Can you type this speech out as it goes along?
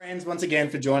Friends, once again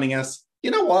for joining us.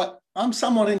 You know what? I'm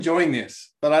somewhat enjoying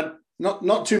this, but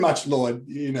not too much, Lord.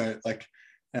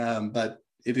 But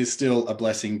it is still a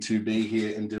blessing to be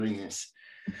here and doing this.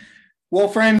 Well,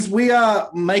 friends, we are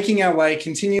making our way,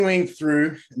 continuing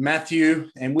through Matthew,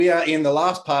 and we are in the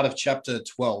last part of chapter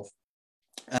 12.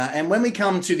 And when we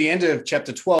come to the end of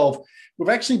chapter 12, we've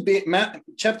actually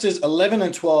chapters 11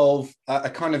 and 12 are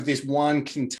kind of this one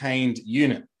contained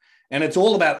unit. And it's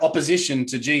all about opposition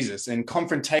to Jesus and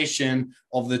confrontation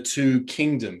of the two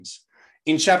kingdoms.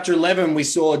 In chapter 11, we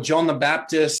saw John the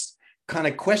Baptist kind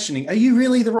of questioning, are you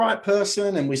really the right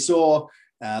person? And we saw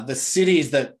the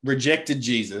cities that rejected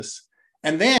Jesus.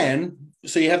 And then,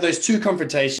 so you have those two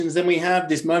confrontations. Then we have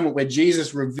this moment where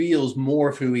Jesus reveals more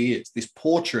of who he is, this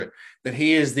portrait that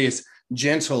he is this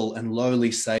gentle and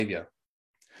lowly savior.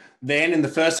 Then in the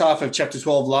first half of chapter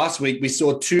 12 last week, we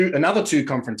saw another two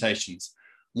confrontations.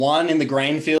 One in the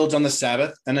grain fields on the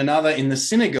Sabbath and another in the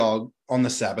synagogue on the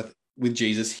Sabbath with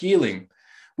Jesus healing,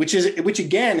 which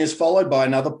again is followed by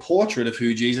another portrait of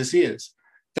who Jesus is,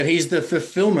 that he's the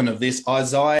fulfillment of this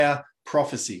Isaiah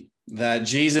prophecy, that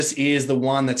Jesus is the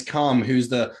one that's come, who's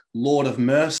the Lord of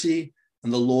mercy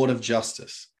and the Lord of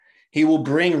justice. He will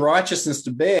bring righteousness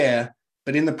to bear,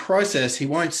 but in the process, he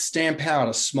won't stamp out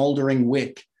a smoldering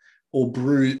wick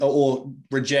or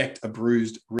reject a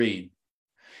bruised reed.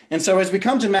 And so as we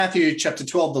come to Matthew chapter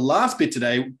 12, the last bit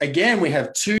today, again, we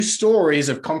have two stories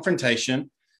of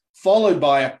confrontation followed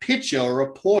by a picture or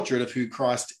a portrait of who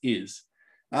Christ is.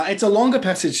 It's a longer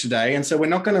passage today, and so we're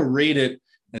not going to read it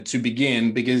to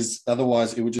begin because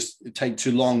otherwise it would just take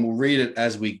too long. We'll read it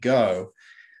as we go.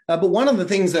 But one of the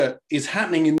things that is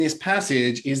happening in this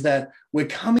passage is that we're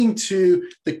coming to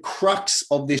the crux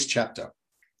of this chapter.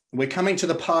 We're coming to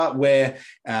the part where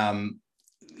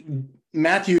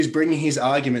Matthew is bringing his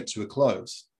argument to a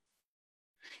close.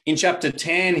 In chapter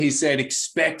 10, he said,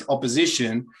 expect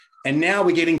opposition. And now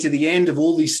we're getting to the end of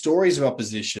all these stories of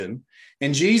opposition.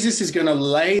 And Jesus is going to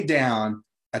lay down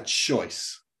a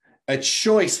choice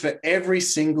for every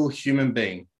single human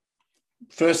being.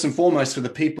 First and foremost for the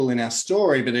people in our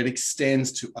story, but it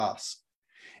extends to us.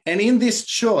 And in this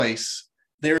choice,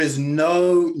 there is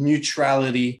no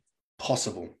neutrality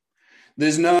possible.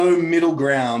 There's no middle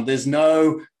ground. There's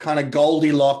no kind of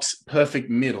Goldilocks perfect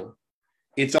middle.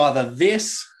 It's either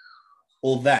this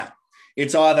or that.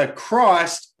 It's either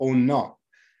Christ or not.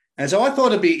 And so I thought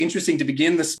it'd be interesting to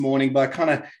begin this morning by kind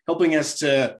of helping us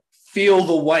to feel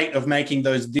the weight of making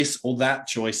those this or that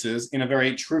choices in a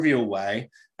very trivial way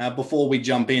before we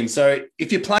jump in. So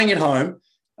if you're playing at home,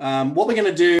 what we're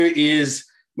going to do is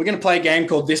we're going to play a game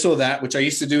called This or That, which I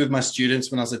used to do with my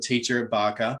students when I was a teacher at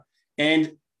Barker.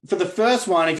 And for the first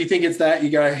one, if you think it's that, you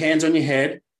go hands on your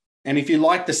head. And if you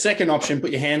like the second option,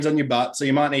 put your hands on your butt. So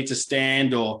you might need to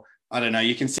stand or, I don't know,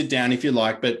 you can sit down if you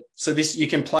like. But so this, you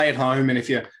can play at home. And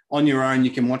if you're on your own, you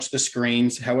can watch the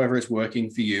screens, however it's working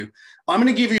for you. I'm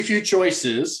going to give you a few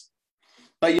choices,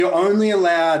 but you're only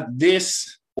allowed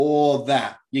this or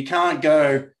that. You can't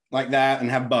go like that and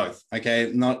have both.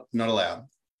 Okay, not allowed.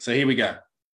 So here we go.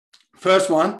 First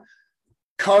one,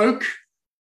 Coke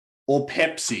or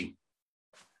Pepsi.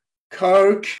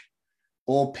 Coke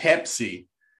or Pepsi.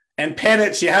 And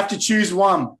Pettits, you have to choose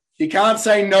one. You can't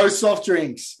say no soft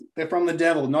drinks. They're from the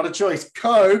devil. Not a choice.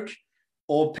 Coke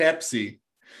or Pepsi.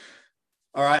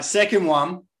 All right, second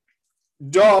one.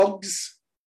 Dogs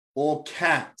or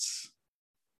cats.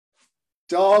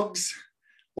 Dogs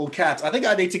or cats. I think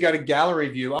I need to go to gallery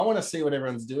view. I want to see what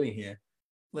everyone's doing here.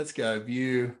 Let's go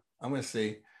view. I'm going to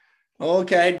see.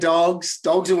 Okay, dogs.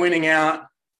 Dogs are winning out.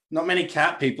 Not many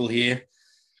cat people here.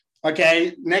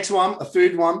 Okay, next one, a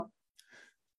food one.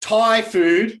 Thai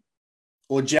food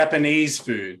or Japanese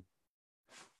food?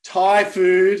 Thai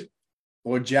food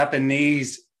or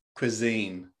Japanese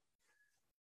cuisine?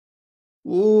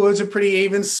 Ooh, it's a pretty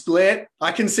even split.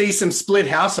 I can see some split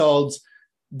households.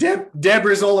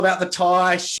 Deborah's all about the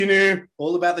Thai, Shinu,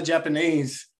 all about the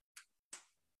Japanese.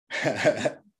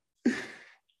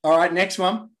 All right, next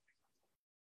one.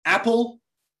 Apple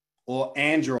or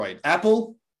Android?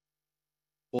 Apple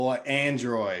or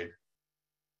Android?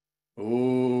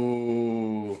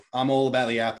 Ooh, I'm all about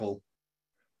the Apple.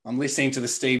 I'm listening to the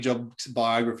Steve Jobs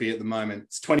biography at the moment.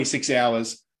 It's 26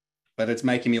 hours, but it's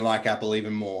making me like Apple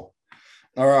even more.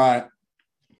 All right,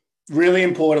 really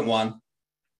important one.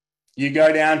 You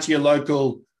go down to your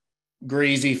local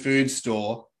greasy food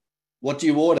store. What do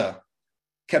you order?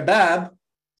 Kebab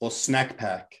or snack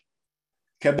pack?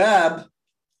 Kebab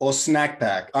or snack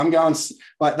pack? I'm going,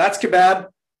 like, that's kebab,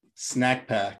 snack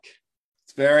pack.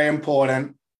 It's very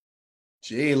important.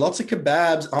 Gee, lots of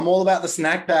kebabs. I'm all about the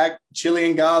snack pack, chili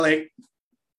and garlic.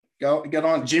 Get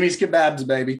on. Jimmy's Kebabs,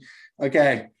 baby.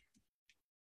 Okay.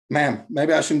 Man,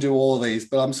 maybe I shouldn't do all of these,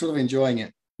 but I'm sort of enjoying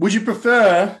it. Would you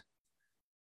prefer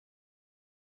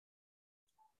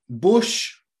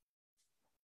bush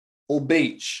or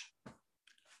beach?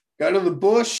 Go to the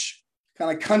bush,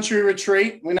 kind of country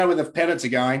retreat. We know where the peasants are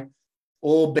going.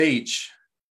 Or beach.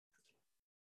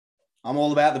 I'm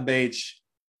all about the beach.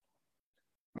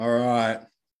 All right.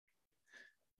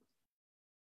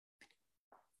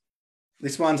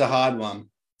 This one's a hard one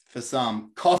for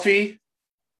some. Coffee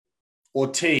or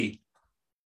tea?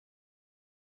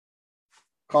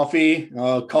 Coffee.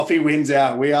 Oh, coffee wins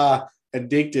out. We are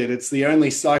addicted. It's the only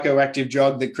psychoactive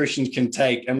drug that Christians can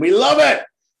take, and we love it.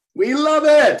 We love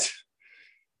it.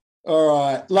 All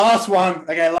right. Last one.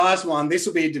 Okay, last one. This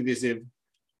will be divisive.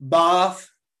 Bath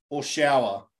or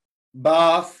shower?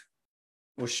 Bath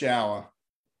or shower?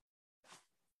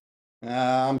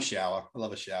 I'm shower. I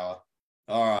love a shower.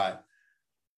 All right.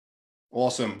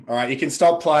 Awesome. All right. You can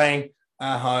stop playing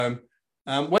at home.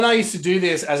 When I used to do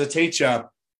this as a teacher,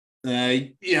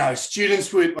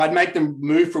 students I'd make them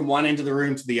move from one end of the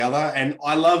room to the other. And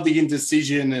I love the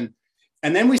indecision.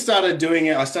 And then we started doing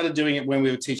it. I started doing it when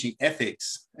we were teaching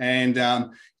ethics. And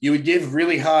you would give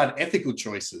really hard ethical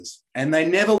choices. And they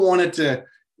never wanted to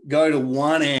go to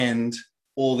one end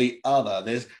or the other.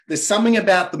 There's something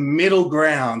about the middle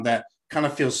ground that kind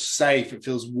of feels safe. It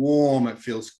feels warm. It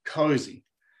feels cozy.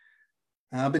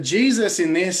 But Jesus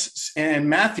in this, and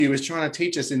Matthew is trying to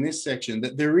teach us in this section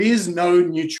that there is no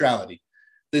neutrality.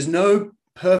 There's no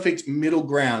perfect middle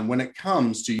ground when it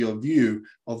comes to your view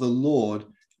of the Lord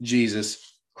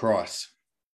Jesus Christ.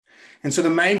 And so the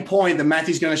main point that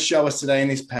Matthew's going to show us today in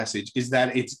this passage is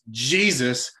that it's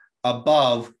Jesus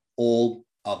above all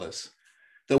others.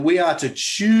 That we are to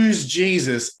choose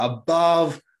Jesus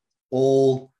above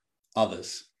all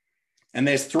others. And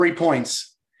there's 3 points.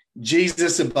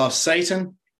 Jesus above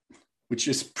Satan, which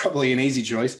is probably an easy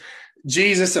choice.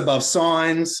 Jesus above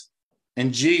signs,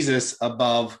 and Jesus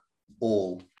above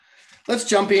all. Let's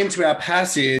jump into our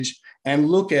passage and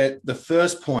look at the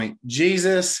first point,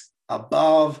 Jesus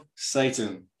above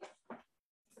Satan.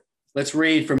 Let's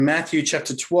read from Matthew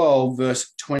chapter 12,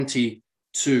 verse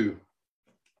 22.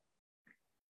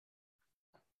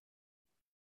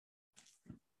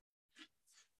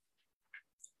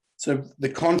 So the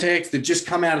context, they've just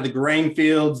come out of the grain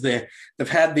fields. They've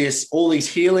had all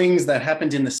these healings that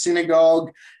happened in the synagogue.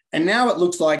 And now it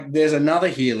looks like there's another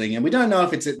healing. And we don't know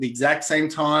if it's at the exact same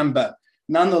time, but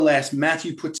nonetheless,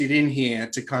 Matthew puts it in here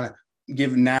to kind of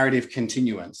give narrative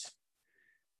continuance.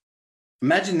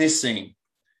 Imagine this scene.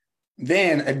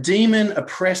 Then a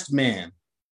demon-oppressed man,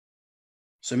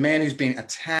 so a man who's been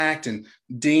attacked and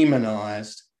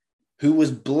demonized, who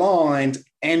was blind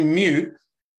and mute,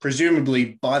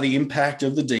 presumably by the impact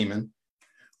of the demon,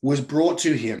 was brought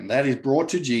to him, that is, brought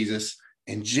to Jesus,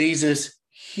 and Jesus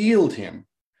healed him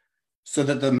so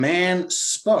that the man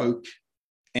spoke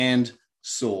and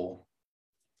saw.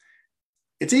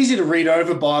 It's easy to read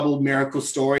over Bible miracle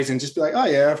stories and just be like, oh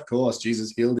yeah, of course, Jesus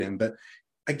healed him. But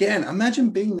again, imagine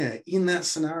being there in that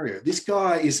scenario. This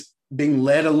guy is being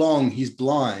led along. He's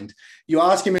blind. You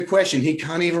ask him a question, he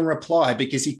can't even reply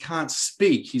because he can't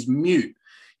speak. He's mute.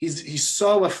 He's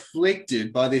so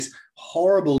afflicted by this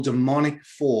horrible demonic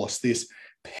force, this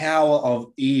power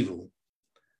of evil.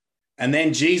 And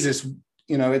then Jesus,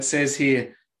 it says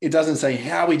here, it doesn't say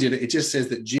how he did it. It just says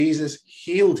that Jesus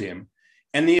healed him.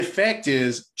 And the effect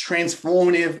is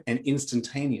transformative and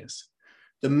instantaneous.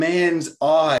 The man's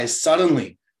eyes,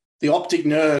 suddenly, the optic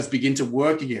nerves begin to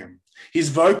work again. His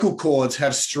vocal cords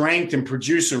have strength and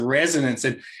produce a resonance.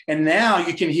 And now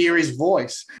you can hear his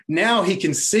voice. Now he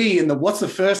can see. And what's the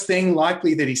first thing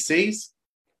likely that he sees?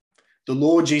 The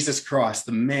Lord Jesus Christ,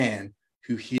 the man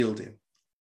who healed him.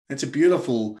 It's a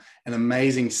beautiful and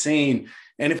amazing scene.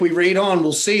 And if we read on,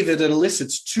 we'll see that it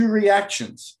elicits 2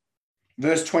 reactions.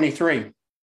 Verse 23,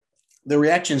 the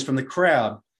reactions from the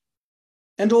crowd.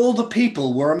 And all the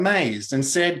people were amazed and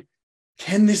said,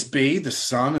 can this be the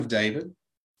son of David?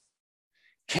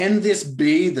 Can this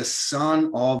be the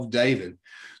son of David?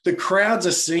 The crowds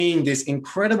are seeing this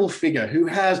incredible figure who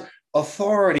has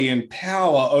authority and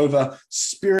power over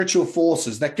spiritual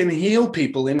forces that can heal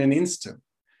people in an instant.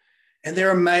 And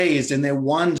they're amazed and they're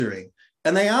wondering.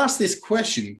 And they ask this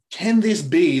question, can this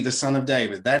be the son of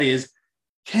David? That is,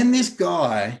 can this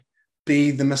guy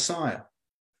be the Messiah?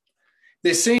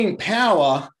 They're seeing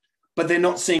power, but they're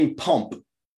not seeing pomp.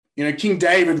 King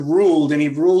David ruled, and he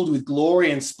ruled with glory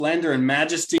and splendor and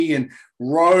majesty and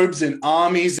robes and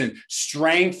armies and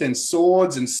strength and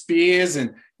swords and spears.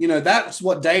 And, that's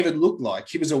what David looked like.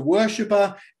 He was a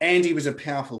worshiper and he was a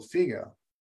powerful figure.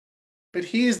 But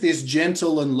here's this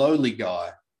gentle and lowly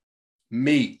guy,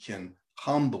 meek and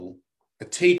humble, a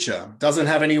teacher, doesn't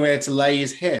have anywhere to lay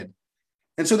his head.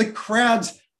 And so the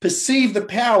crowds perceive the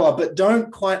power, but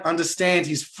don't quite understand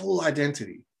his full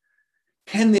identity.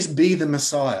 Can this be the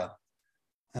Messiah?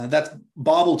 That's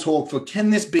Bible talk for, can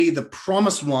this be the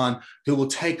promised one who will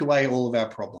take away all of our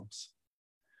problems?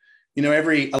 You know,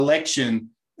 every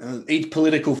election, each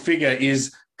political figure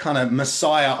is kind of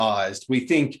Messiahized. We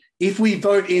think if we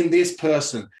vote in this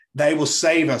person, they will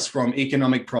save us from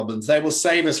economic problems. They will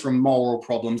save us from moral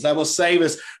problems. They will save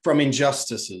us from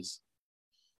injustices.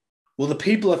 Well, the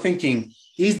people are thinking,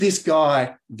 is this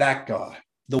guy that guy,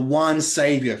 the one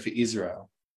savior for Israel?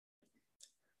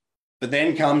 But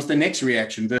then comes the next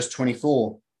reaction, verse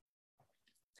 24.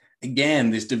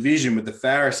 Again, this division with the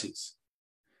Pharisees.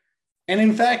 And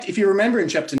in fact, if you remember in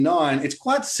chapter 9, it's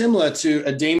quite similar to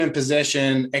a demon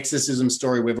possession exorcism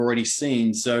story we've already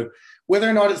seen. So whether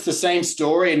or not it's the same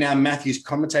story and now Matthew's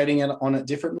commentating on it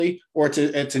differently, or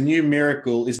it's a new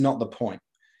miracle is not the point.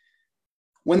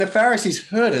 When the Pharisees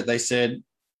heard it, they said,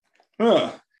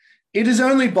 it is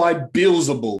only by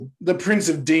Beelzebul, the prince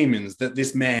of demons, that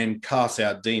this man casts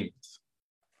out demons.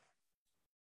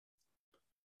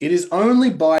 It is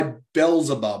only by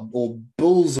Beelzebub or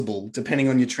Beelzebul, depending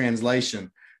on your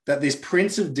translation, that this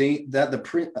prince of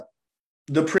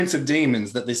the prince of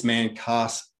demons, that this man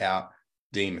casts out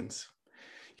demons.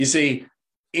 You see,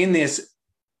 in this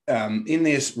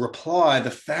reply, the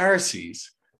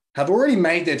Pharisees have already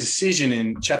made their decision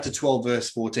in chapter 12, verse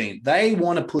 14. They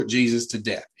want to put Jesus to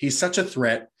death. He's such a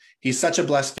threat. He's such a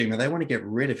blasphemer. They want to get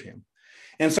rid of him.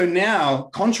 And so now,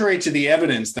 contrary to the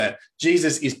evidence that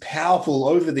Jesus is powerful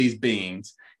over these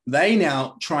beings, they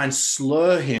now try and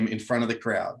slur him in front of the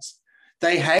crowds.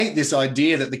 They hate this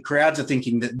idea that the crowds are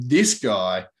thinking that this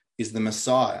guy is the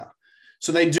Messiah.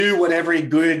 So they do what every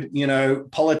good,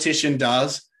 politician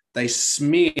does. They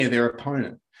smear their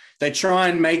opponent. They try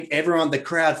and make everyone, the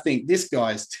crowd, think this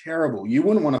guy is terrible. You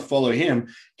wouldn't want to follow him.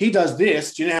 He does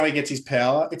this. Do you know how he gets his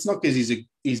power? It's not because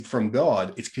he's from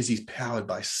God. It's because he's powered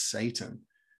by Satan.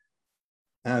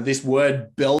 This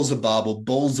word Beelzebub or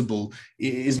Beelzebul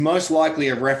is most likely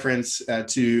a reference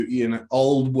to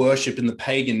old worship in the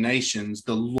pagan nations,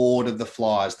 the Lord of the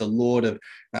Flies, the Lord of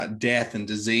death and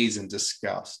disease and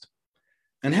disgust.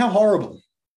 And how horrible,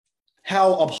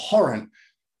 how abhorrent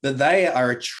that they are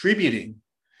attributing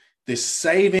this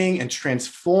saving and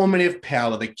transformative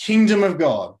power, the kingdom of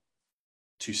God,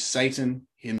 to Satan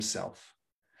himself.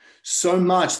 So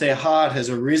much their heart has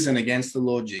arisen against the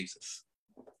Lord Jesus.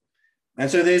 And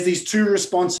so there's these two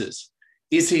responses.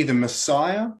 Is he the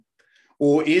Messiah,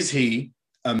 or is he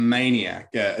a maniac,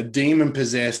 a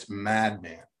demon-possessed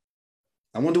madman?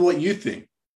 I wonder what you think.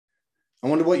 I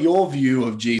wonder what your view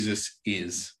of Jesus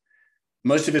is.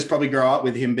 Most of us probably grow up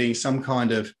with him being some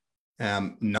kind of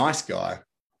nice guy,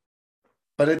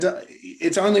 but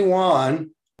it's only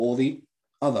one or the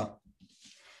other.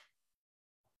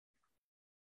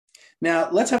 Now,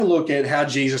 let's have a look at how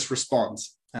Jesus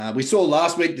responds. We saw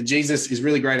last week that Jesus is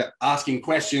really great at asking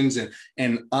questions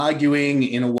and arguing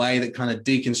in a way that kind of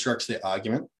deconstructs their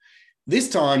argument. This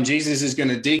time, Jesus is going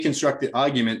to deconstruct the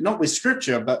argument, not with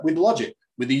scripture, but with logic,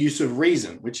 with the use of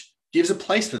reason, which gives a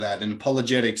place for that in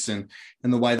apologetics and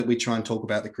the way that we try and talk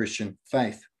about the Christian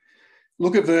faith.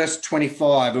 Look at verse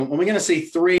 25, and we're going to see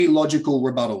three logical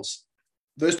rebuttals.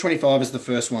 Verse 25 is the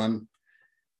first one.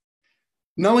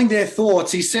 Knowing their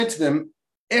thoughts, he said to them,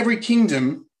 every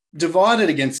kingdom divided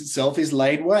against itself is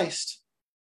laid waste,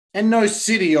 and no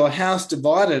city or house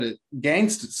divided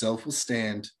against itself will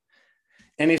stand.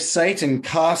 And if Satan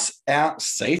casts out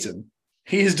Satan,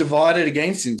 he is divided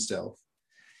against himself.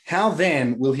 How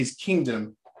then will his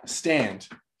kingdom stand?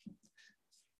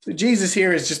 So Jesus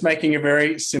here is just making a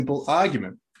very simple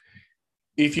argument.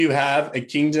 If you have a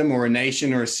kingdom or a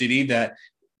nation or a city that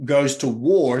goes to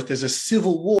war, if there's a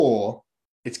civil war,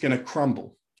 it's going to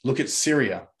crumble. Look at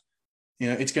Syria.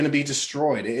 It's going to be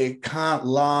destroyed. It can't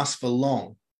last for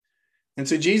long. And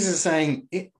so Jesus is saying,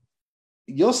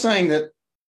 you're saying that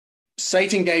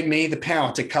Satan gave me the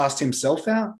power to cast himself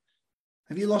out?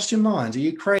 Have you lost your minds? Are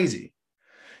you crazy?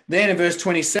 Then in verse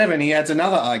 27, he adds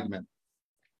another argument.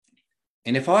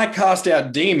 And if I cast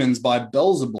out demons by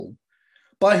Beelzebul,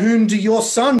 by whom do your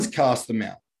sons cast them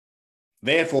out?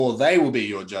 Therefore, they will be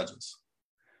your judges.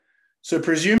 So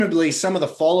presumably some of the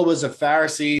followers of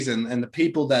Pharisees and the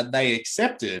people that they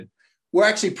accepted were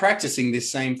actually practicing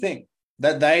this same thing,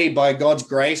 that they, by God's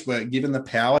grace, were given the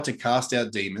power to cast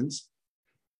out demons.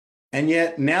 And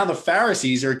yet now the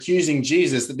Pharisees are accusing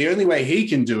Jesus that the only way he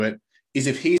can do it is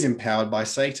if he's empowered by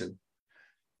Satan.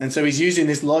 And so he's using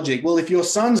this logic. Well, if your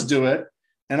sons do it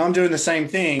and I'm doing the same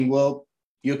thing, well,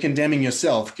 you're condemning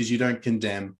yourself because you don't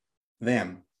condemn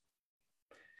them.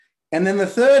 And then the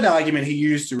third argument he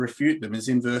used to refute them is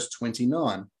in verse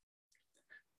 29.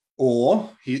 Or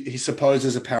he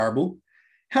supposes a parable.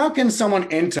 How can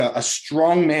someone enter a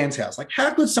strong man's house? Like,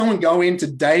 how could someone go into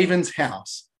David's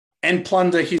house and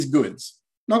plunder his goods?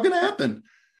 Not going to happen.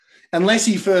 Unless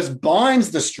he first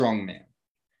binds the strong man,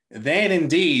 then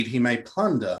indeed he may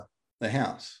plunder the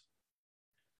house.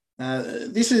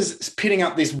 This is pitting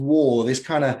up this war, this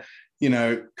kind of,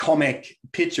 comic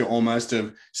picture almost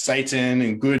of Satan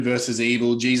and good versus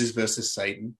evil, Jesus versus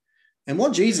Satan. And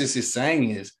what Jesus is saying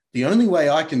is, the only way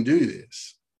I can do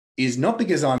this is not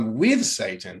because I'm with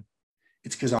Satan,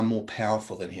 it's because I'm more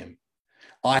powerful than him.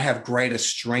 I have greater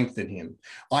strength than him.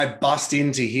 I bust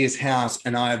into his house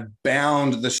and I have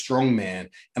bound the strong man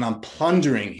and I'm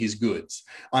plundering his goods.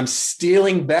 I'm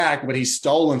stealing back what he's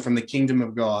stolen from the kingdom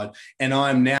of God and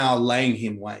I'm now laying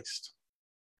him waste.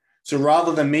 So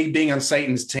rather than me being on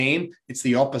Satan's team, it's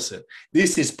the opposite.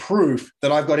 This is proof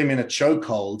that I've got him in a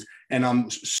chokehold and I'm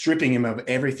stripping him of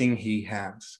everything he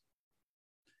has.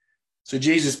 So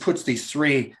Jesus puts these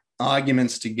three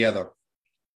arguments together.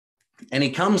 And he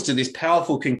comes to this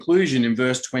powerful conclusion in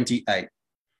verse 28.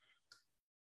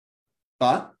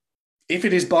 But if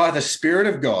it is by the Spirit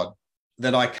of God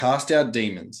that I cast out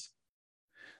demons,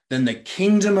 then the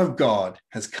kingdom of God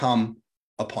has come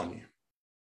upon you.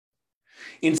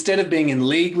 Instead of being in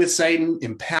league with Satan,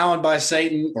 empowered by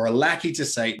Satan, or a lackey to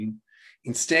Satan,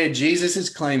 instead, Jesus is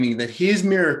claiming that his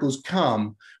miracles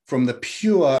come from the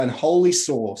pure and holy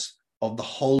source of the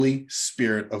Holy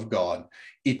Spirit of God.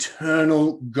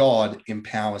 Eternal God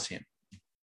empowers him.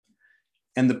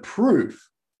 And the proof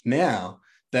now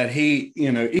that he,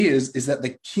 is that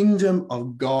the kingdom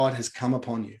of God has come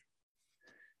upon you.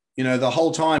 The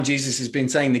whole time Jesus has been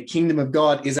saying the kingdom of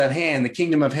God is at hand, the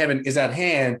kingdom of heaven is at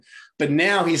hand. But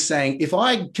now he's saying, if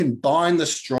I can bind the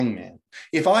strong man,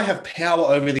 if I have power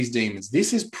over these demons,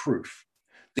 this is proof.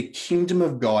 The kingdom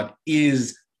of God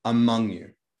is among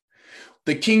you.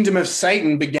 The kingdom of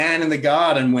Satan began in the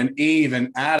garden when Eve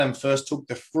and Adam first took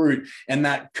the fruit, and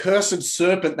that cursed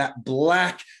serpent, that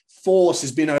black force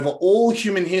has been over all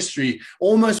human history,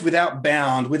 almost without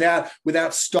bound,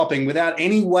 without stopping, without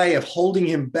any way of holding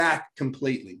him back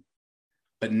completely.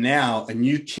 But now a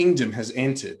new kingdom has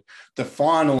entered, the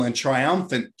final and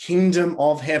triumphant kingdom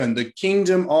of heaven, the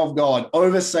kingdom of God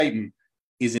over Satan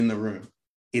is in the room.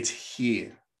 It's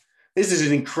here. This is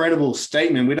an incredible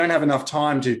statement. We don't have enough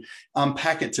time to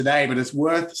unpack it today, but it's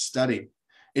worth studying.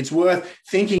 It's worth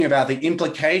thinking about the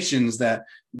implications that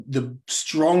the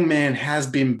strong man has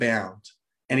been bound.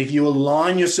 And if you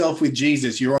align yourself with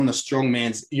Jesus, you're on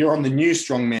the new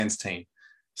strong man's team.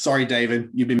 Sorry,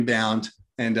 David, you've been bound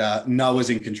and Noah's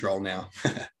in control now.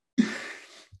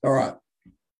 All right.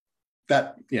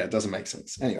 It doesn't make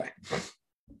sense. Anyway.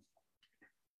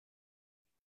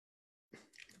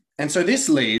 And so this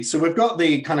leads, so we've got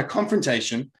the kind of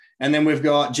confrontation, and then we've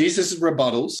got Jesus'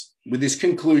 rebuttals with this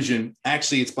conclusion,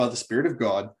 actually it's by the Spirit of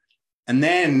God. And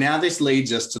then now this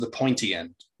leads us to the pointy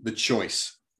end, the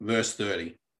choice, verse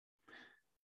 30.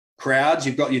 Crowds,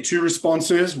 you've got your two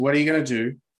responses. What are you going to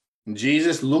do? And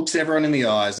Jesus looks everyone in the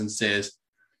eyes and says,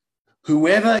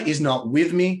 whoever is not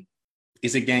with me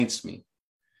is against me,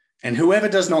 and whoever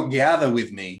does not gather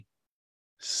with me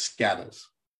scatters.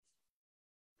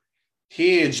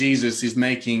 Here, Jesus is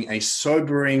making a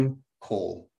sobering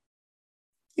call.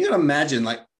 You got to imagine,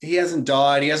 he hasn't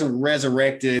died, he hasn't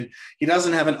resurrected, he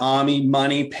doesn't have an army,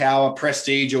 money, power,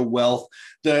 prestige, or wealth.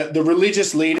 The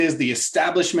religious leaders, the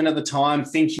establishment of the time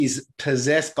think he's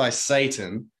possessed by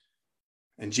Satan.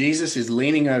 And Jesus is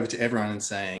leaning over to everyone and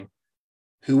saying,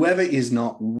 whoever is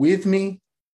not with me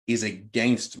is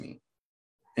against me.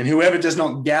 And whoever does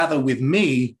not gather with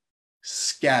me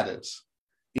scatters.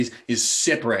 Is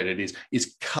separated,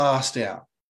 is cast out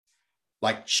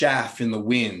like chaff in the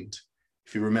wind,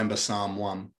 if you remember Psalm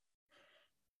 1.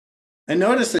 And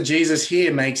notice that Jesus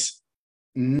here makes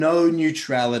no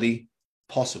neutrality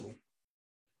possible.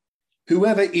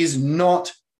 Whoever is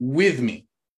not with me.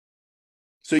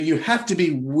 So you have to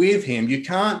be with him. You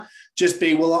can't just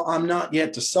be, well, I'm not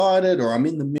yet decided or I'm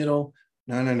in the middle.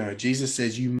 No. Jesus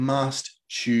says you must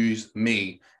choose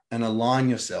me and align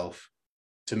yourself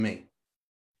to me.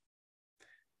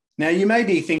 Now, you may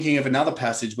be thinking of another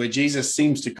passage where Jesus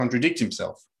seems to contradict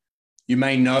himself. You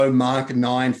may know Mark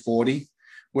 9:40,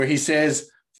 where he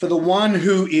says, for the one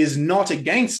who is not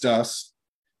against us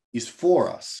is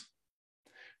for us.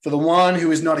 For the one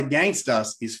who is not against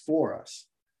us is for us.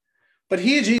 But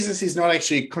here, Jesus is not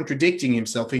actually contradicting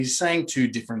himself. He's saying two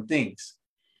different things.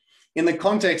 in the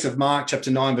context of Mark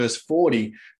chapter 9, verse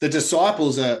 40, the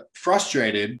disciples are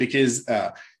frustrated because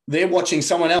they're watching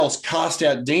someone else cast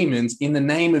out demons in the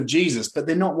name of Jesus, but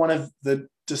they're not one of the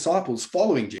disciples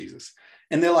following Jesus.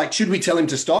 And they're like, should we tell him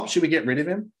to stop? Should we get rid of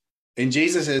him? And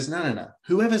Jesus says, no.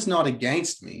 Whoever's not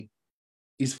against me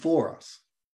is for us.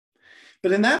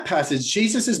 But in that passage,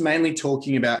 Jesus is mainly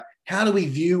talking about how do we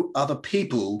view other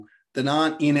people that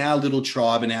aren't in our little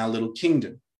tribe and our little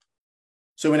kingdom.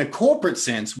 So in a corporate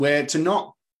sense, we're to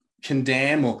not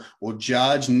condemn or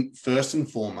judge first and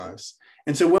foremost.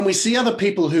 And so when we see other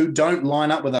people who don't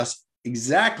line up with us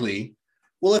exactly,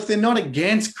 well, if they're not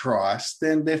against Christ,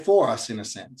 then they're for us in a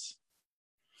sense.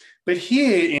 But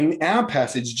here in our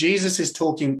passage, Jesus is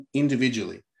talking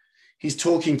individually. He's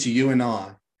talking to you and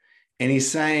I, and he's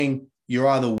saying, you're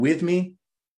either with me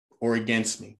or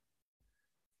against me.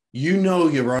 You know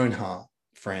your own heart,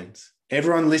 friends.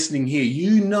 Everyone listening here,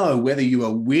 you know whether you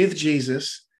are with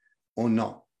Jesus or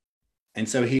not. And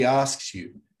so he asks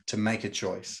you to make a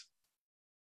choice.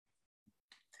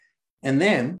 And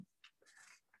then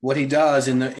what he does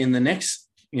in the next,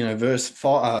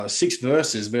 six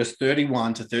verses, verse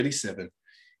 31 to 37,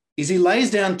 is he lays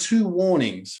down two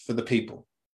warnings for the people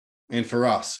and for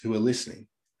us who are listening.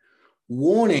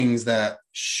 Warnings that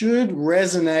should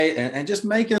resonate and just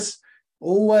make us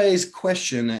always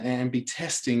question and be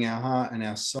testing our heart and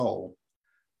our soul.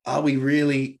 Are we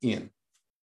really in?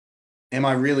 Am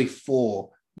I really for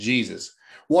Jesus?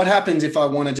 What happens if I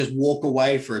want to just walk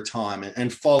away for a time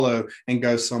and follow and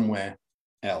go somewhere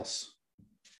else?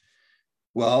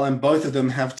 Well, and both of them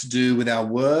have to do with our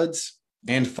words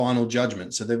and final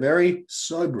judgment. So they're very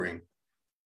sobering.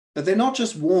 But they're not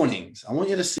just warnings. I want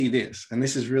you to see this, and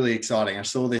this is really exciting. I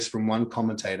saw this from one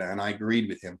commentator, and I agreed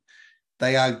with him.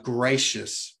 They are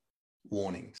gracious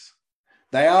warnings.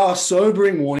 They are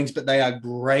sobering warnings, but they are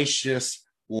gracious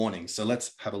warnings. So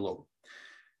let's have a look.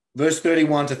 Verse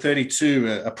 31 to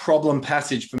 32, a problem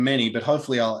passage for many, but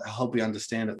hopefully I'll help you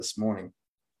understand it this morning.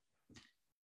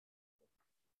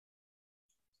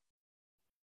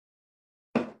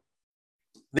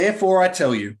 Therefore, I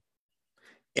tell you,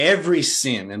 every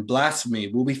sin and blasphemy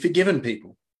will be forgiven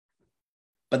people,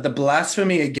 but the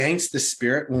blasphemy against the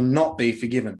Spirit will not be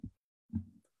forgiven.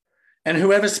 And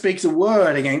whoever speaks a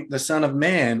word against the Son of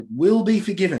Man will be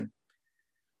forgiven,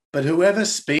 but whoever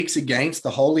speaks against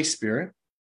the Holy Spirit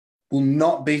will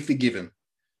not be forgiven,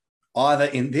 either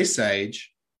in this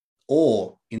age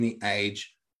or in the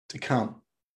age to come.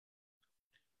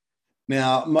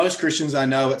 Now, most Christians I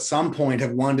know at some point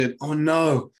have wondered, oh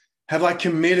no, have I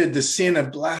committed the sin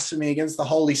of blasphemy against the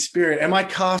Holy Spirit? Am I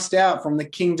cast out from the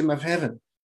kingdom of heaven?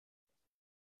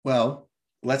 Well,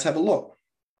 let's have a look.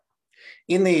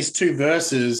 In these two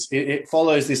verses, it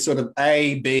follows this sort of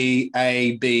A,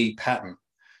 B pattern.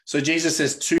 So Jesus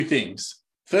says two things.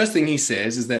 First thing he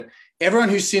says is that everyone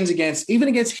who sins even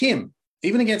against him,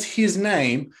 even against his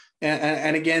name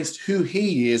and against who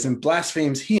he is and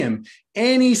blasphemes him,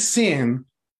 any sin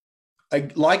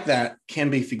like that can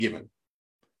be forgiven.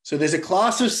 So there's a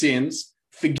class of sins,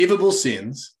 forgivable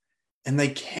sins, and they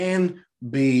can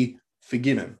be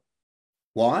forgiven.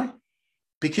 Why?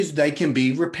 Because they can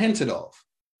be repented of.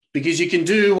 Because you can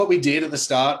do what we did at the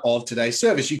start of today's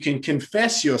service. You can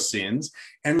confess your sins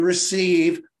and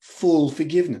receive full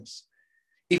forgiveness.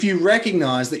 If you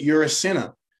recognize that you're a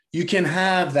sinner, you can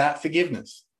have that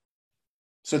forgiveness.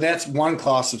 So that's one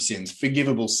class of sins,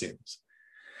 forgivable sins.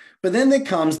 But then there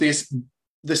comes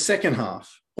the second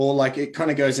half, or like it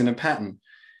kind of goes in a pattern.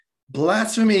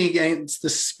 Blasphemy against the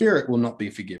Spirit will not be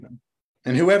forgiven.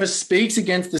 And whoever speaks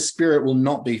against the Spirit will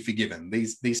not be forgiven.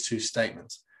 These two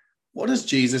statements. What does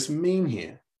Jesus mean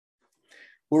here?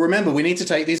 Well, remember, we need to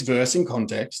take this verse in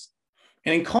context.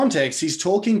 And in context, he's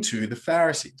talking to the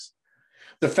Pharisees.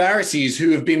 The Pharisees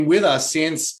who have been with us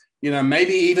since,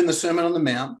 maybe even the Sermon on the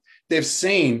Mount. They've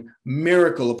seen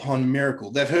miracle upon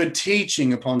miracle. They've heard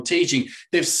teaching upon teaching.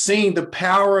 They've seen the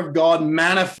power of God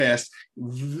manifest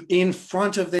in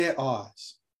front of their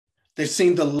eyes. They've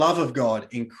seen the love of God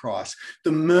in Christ,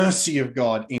 the mercy of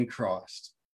God in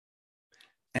Christ.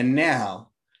 And now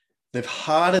they've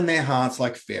hardened their hearts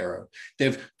like Pharaoh.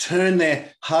 They've turned their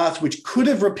hearts, which could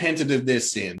have repented of their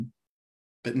sin,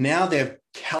 but now they've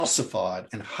calcified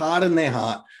and hardened their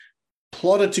heart,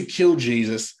 plotted to kill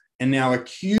Jesus, and now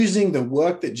accusing the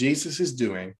work that Jesus is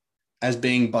doing as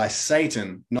being by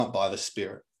Satan, not by the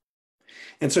Spirit.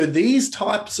 And so these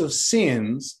types of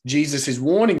sins, Jesus is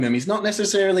warning them. He's not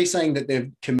necessarily saying that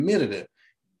they've committed it,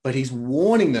 but he's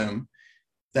warning them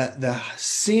that the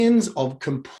sins of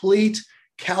complete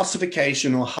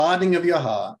calcification or hardening of your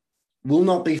heart will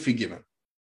not be forgiven.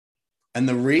 And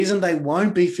the reason they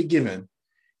won't be forgiven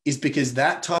is because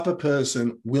that type of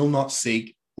person will not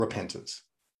seek repentance.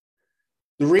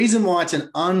 The reason why it's an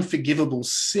unforgivable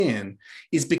sin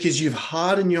is because you've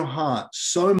hardened your heart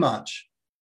so much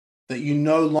that you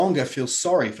no longer feel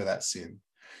sorry for that sin.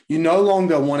 You no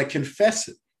longer want to confess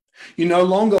it. You no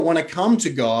longer want to come to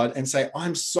God and say,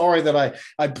 I'm sorry that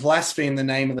I blaspheme the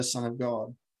name of the Son of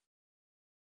God.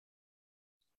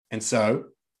 And so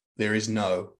there is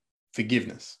no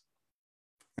forgiveness.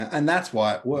 And that's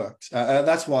why it works.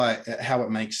 That's why how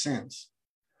it makes sense.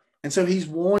 And so he's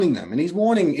warning them, and he's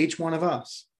warning each one of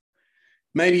us.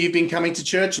 Maybe you've been coming to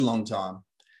church a long time.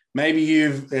 Maybe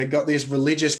you've got this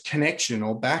religious connection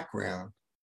or background.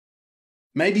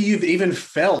 Maybe you've even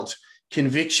felt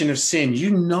conviction of sin.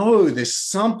 You know there's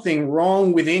something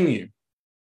wrong within you.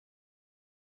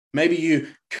 Maybe you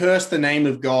curse the name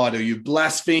of God, or you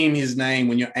blaspheme his name.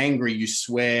 When you're angry, you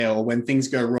swear, or when things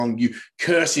go wrong, you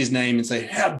curse his name and say,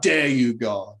 how dare you,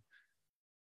 God?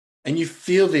 And you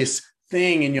feel this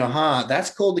thing in your heart.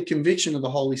 That's called the conviction of the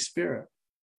Holy Spirit.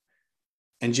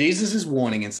 And Jesus is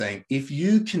warning and saying, if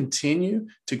you continue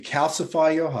to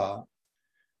calcify your heart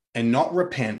and not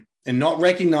repent and not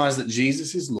recognize that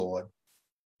Jesus is Lord,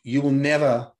 you will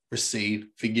never receive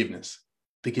forgiveness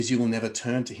because you will never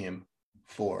turn to him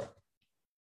for it.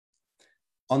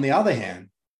 On the other hand,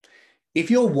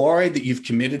 if you're worried that you've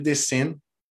committed this sin,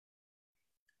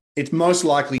 it's most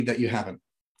likely that you haven't.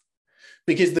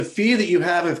 Because the fear that you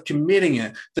have of committing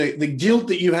it, the guilt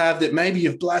that you have that maybe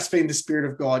you've blasphemed the Spirit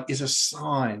of God, is a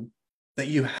sign that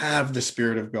you have the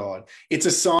Spirit of God. It's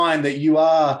a sign that you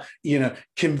are,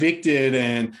 convicted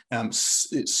and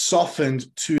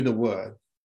softened to the word.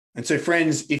 And so,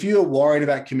 friends, if you are worried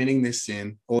about committing this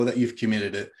sin or that you've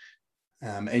committed it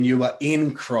and you are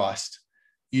in Christ,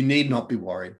 you need not be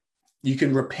worried. You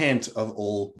can repent of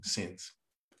all sins.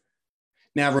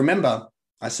 Now, remember,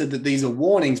 I said that these are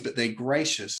warnings, but they're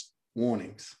gracious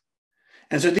warnings.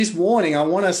 And so this warning, I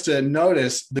want us to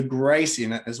notice the grace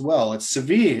in it as well. It's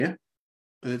severe,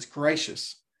 but it's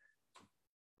gracious.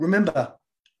 Remember,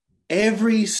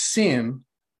 every sin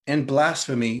and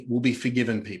blasphemy will be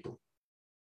forgiven, people.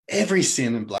 Every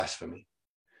sin and blasphemy.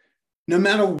 No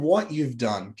matter what you've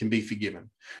done can be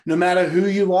forgiven. No matter who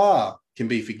you are can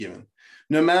be forgiven.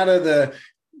 No matter the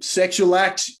sexual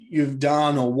acts you've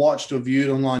done or watched or viewed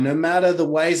online, no matter the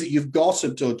ways that you've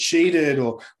gossiped or cheated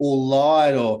or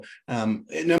lied, or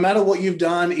no matter what you've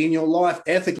done in your life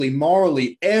ethically,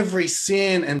 morally, every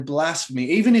sin and blasphemy,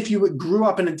 even if you grew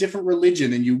up in a different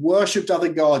religion and you worshipped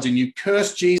other gods and you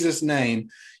cursed Jesus' name,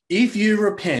 if you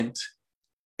repent,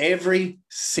 every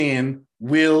sin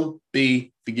will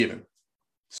be forgiven.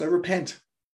 So repent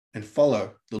and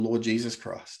follow the Lord Jesus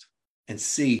Christ and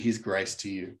see his grace to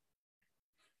you.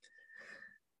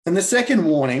 And the second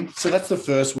warning, so that's the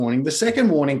first warning. The second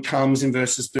warning comes in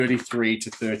verses 33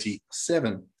 to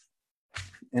 37.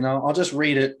 And I'll just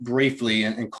read it briefly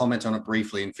and comment on it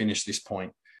briefly and finish this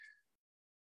point.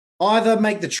 Either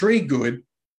make the tree good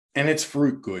and its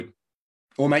fruit good,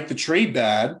 or make the tree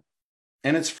bad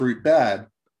and its fruit bad.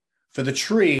 For the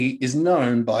tree is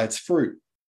known by its fruit.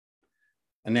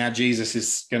 And now Jesus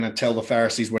is going to tell the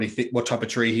Pharisees what type of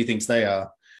tree he thinks they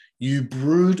are. You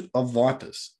brood of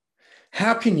vipers.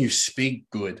 How can you speak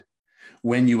good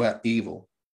when you are evil?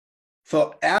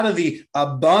 For out of the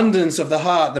abundance of the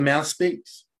heart, the mouth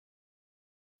speaks.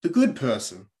 The good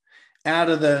person, out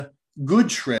of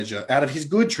his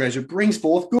good treasure, brings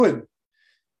forth good.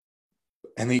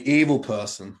 And the evil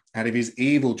person, out of his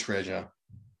evil treasure,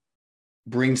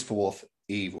 brings forth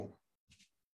evil.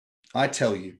 I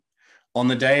tell you, on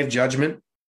the day of judgment,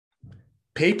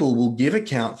 people will give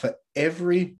account for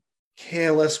every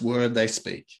careless word they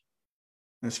speak.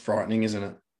 That's frightening, isn't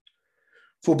it?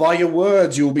 For by your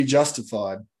words you will be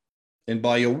justified, and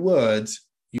by your words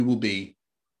you will be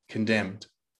condemned.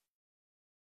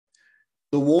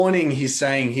 The warning he's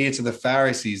saying here to the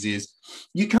Pharisees is,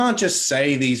 you can't just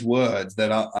say these words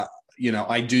that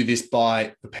I do this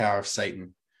by the power of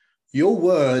Satan. Your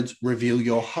words reveal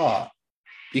your heart.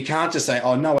 You can't just say,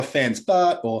 oh, no offense,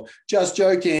 but, or just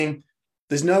joking.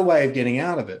 There's no way of getting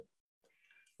out of it.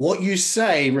 What you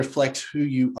say reflects who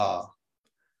you are.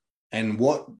 And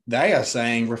what they are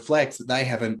saying reflects that they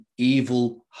have an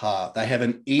evil heart. They have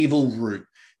an evil root.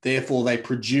 Therefore, they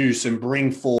produce and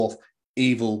bring forth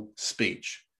evil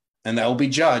speech. And they will be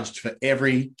judged for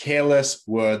every careless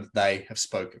word they have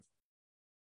spoken.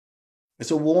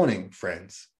 It's a warning,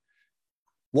 friends.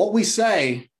 What we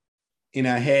say in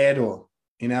our head or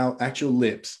in our actual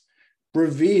lips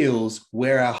reveals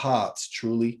where our hearts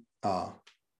truly are.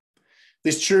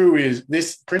 This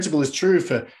principle is true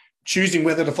for choosing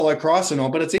whether to follow Christ or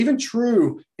not, but it's even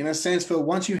true in a sense for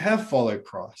once you have followed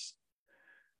Christ.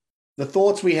 The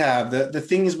thoughts we have, the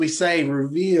things we say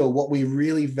reveal what we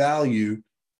really value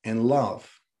and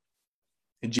love.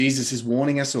 And Jesus is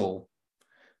warning us all,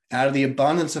 out of the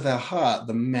abundance of our heart,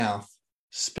 the mouth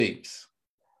speaks.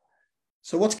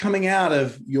 So what's coming out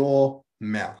of your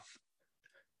mouth?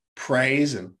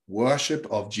 Praise and worship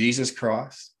of Jesus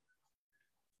Christ,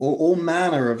 or all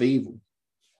manner of evil?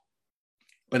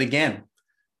 But again,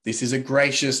 this is a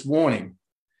gracious warning,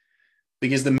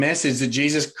 because the message that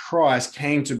Jesus Christ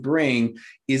came to bring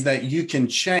is that you can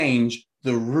change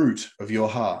the root of your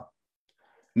heart.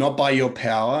 Not by your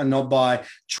power, not by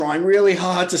trying really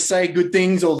hard to say good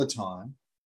things all the time.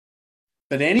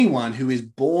 But anyone who is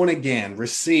born again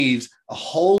receives a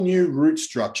whole new root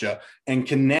structure and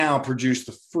can now produce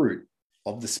the fruit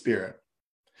of the Spirit.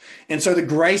 And so the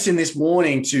grace in this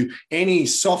warning to any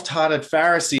soft-hearted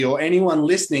Pharisee or anyone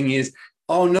listening is,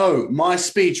 oh no, my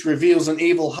speech reveals an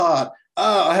evil heart.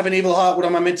 Oh, I have an evil heart. What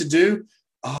am I meant to do?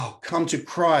 Oh, come to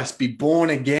Christ, be born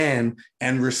again,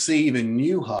 and receive a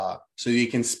new heart so you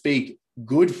can speak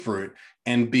good fruit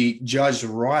and be judged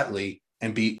rightly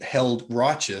and be held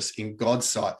righteous in God's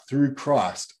sight through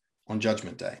Christ on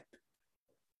Judgment Day.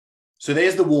 So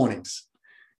there's the warnings.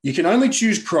 You can only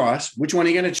choose Christ. Which one are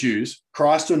you going to choose,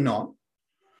 Christ or not?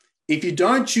 If you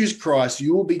don't choose Christ,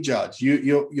 you will be judged.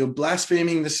 You're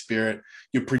blaspheming the Spirit.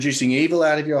 You're producing evil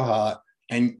out of your heart,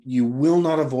 and you will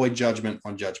not avoid judgment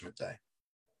on Judgment Day.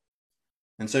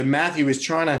 And so Matthew is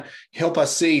trying to help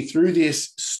us see through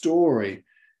this story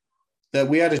that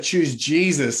we are to choose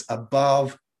Jesus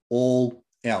above all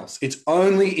else. It's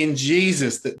only in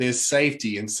Jesus that there's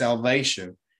safety and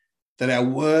salvation, that our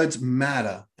words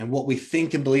matter and what we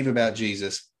think and believe about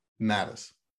Jesus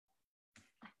matters.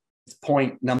 It's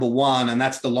point number one, and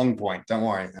that's the long point. Don't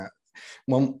worry.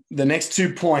 Well, the next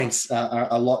 2 points are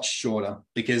a lot shorter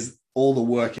because all the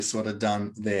work is sort of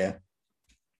done there.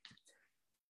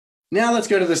 Now let's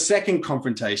go to the second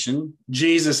confrontation,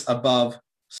 Jesus above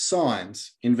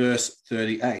signs, in verse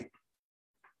 38.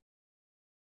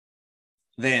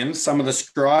 Then some of the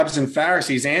scribes and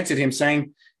Pharisees answered him,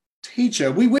 saying,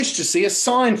 "Teacher, we wish to see a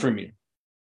sign from you."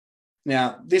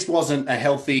 Now, this wasn't a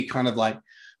healthy kind of like,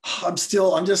 I'm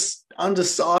just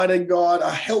undecided, God,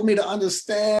 help me to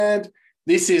understand.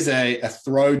 This is a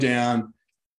throwdown,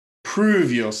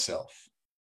 prove yourself.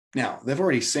 Now, they've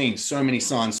already seen so many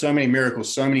signs, so many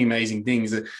miracles, so many amazing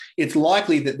things that it's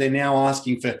likely that they're now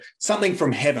asking for something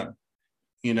from heaven,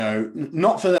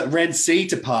 not for the Red Sea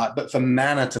to part, but for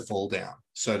manna to fall down,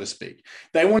 so to speak.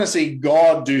 They want to see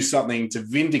God do something to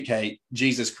vindicate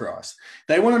Jesus Christ.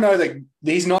 They want to know that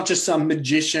he's not just some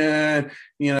magician,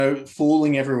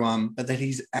 fooling everyone, but that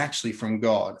he's actually from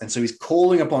God. And so he's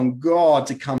calling upon God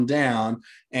to come down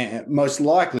and most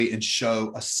likely and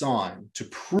show a sign to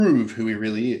prove who he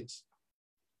really is.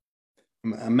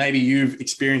 Maybe you've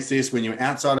experienced this when you're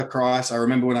outside of Christ. I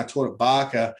remember when I taught at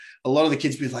Barker, a lot of the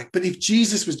kids would be like, but if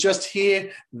Jesus was just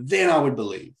here, then I would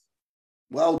believe.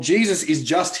 Well, Jesus is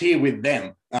just here with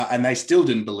them, and they still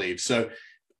didn't believe. So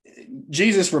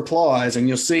Jesus replies, and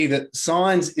you'll see that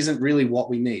signs isn't really what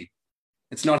we need.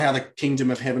 It's not how the kingdom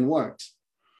of heaven works.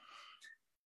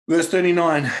 Verse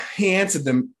 39, he answered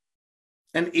them,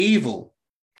 an evil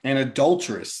and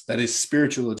adulterous, that is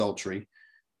spiritual adultery,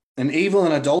 an evil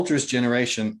and adulterous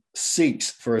generation seeks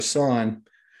for a sign,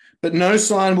 but no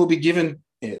sign will be given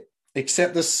it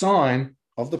except the sign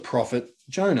of the prophet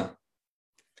Jonah.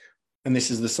 And this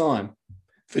is the sign.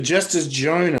 For just as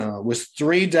Jonah was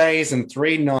 3 days and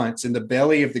 3 nights in the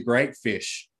belly of the great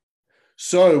fish,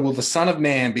 so will the Son of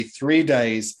Man be 3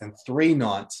 days and 3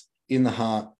 nights in the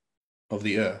heart of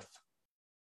the earth.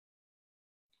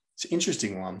 It's an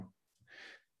interesting one.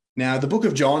 Now, the book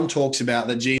of John talks about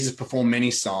that Jesus performed many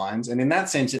signs, and in that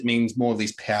sense, it means more of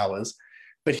these powers.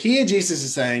 But here Jesus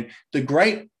is saying the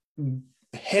great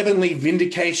heavenly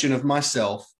vindication of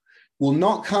myself will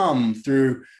not come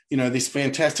through, this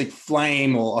fantastic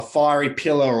flame or a fiery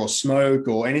pillar or smoke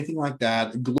or anything like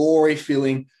that, glory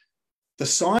filling. The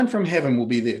sign from heaven will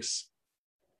be this.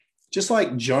 Just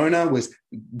like Jonah was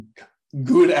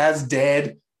good as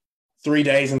dead 3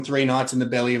 days and 3 nights in the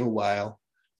belly of a whale,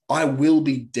 I will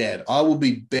be dead. I will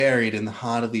be buried in the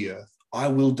heart of the earth. I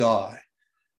will die.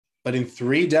 But in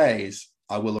 3 days,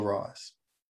 I will arise.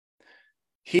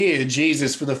 Here,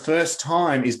 Jesus, for the first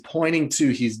time, is pointing to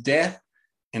his death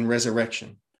and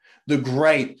resurrection, the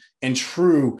great and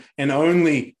true and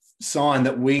only sign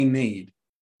that we need,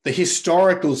 the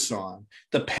historical sign,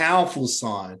 the powerful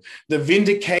sign, the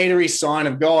vindicatory sign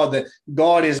of God, that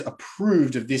God is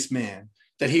approved of this man,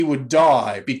 that he would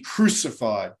die, be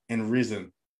crucified, and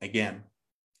risen again.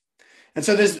 And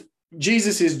so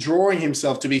Jesus is drawing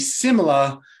himself to be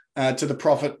similar to the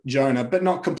prophet Jonah, but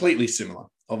not completely similar,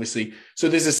 obviously. So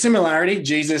there's a similarity.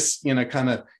 Jesus, kind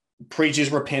of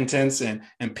preaches repentance and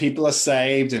people are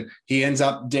saved, and he ends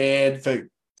up dead for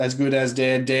as good as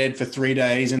dead for 3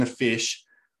 days in a fish.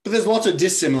 But there's lots of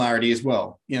dissimilarity as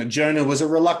well. Jonah was a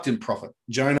reluctant prophet.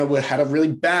 Jonah had a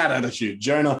really bad attitude.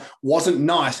 Jonah wasn't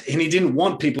nice, and he didn't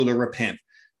want people to repent.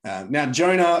 Now,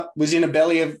 Jonah was in a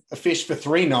belly of a fish for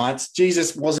 3 nights.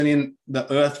 Jesus wasn't in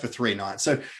the earth for 3 nights.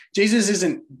 So Jesus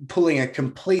isn't pulling a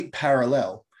complete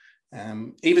parallel.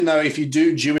 Even though if you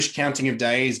do Jewish counting of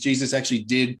days, Jesus actually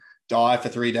did die for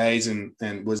 3 days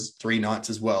and was 3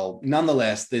 nights as well.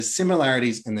 Nonetheless, there's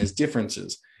similarities and there's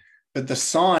differences. But the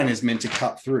sign is meant to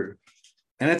cut through.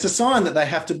 And it's a sign that they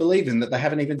have to believe in that they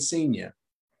haven't even seen yet.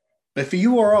 But for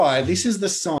you or I, this is the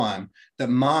sign that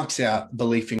marks out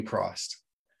belief in Christ.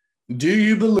 Do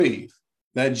you believe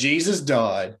that Jesus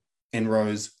died and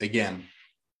rose again?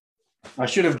 I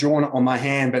should have drawn it on my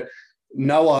hand, but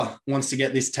Noah wants to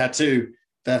get this tattoo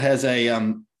that has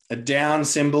a down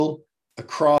symbol, a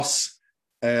cross,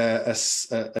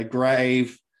 a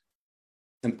grave,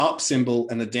 an up symbol,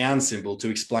 and a down symbol to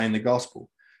explain the gospel.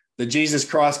 That Jesus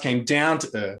Christ came down to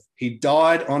earth. He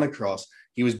died on a cross.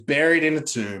 He was buried in a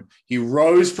tomb. He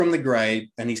rose from the grave,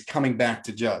 and he's coming back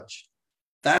to judge.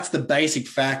 That's the basic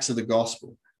facts of the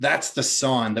gospel. That's the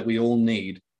sign that we all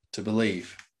need to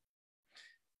believe.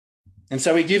 And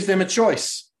so he gives them a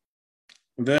choice.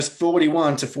 In verse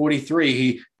 41 to 43,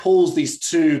 he pulls these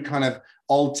 2 kind of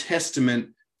Old Testament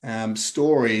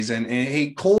stories, and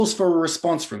he calls for a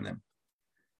response from them.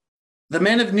 The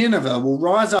men of Nineveh will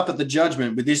rise up at the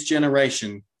judgment with this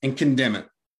generation and condemn it.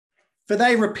 For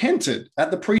they repented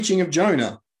at the preaching of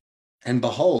Jonah, and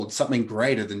behold, something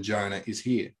greater than Jonah is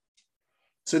here.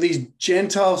 So these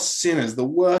Gentile sinners, the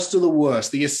worst of the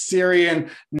worst, the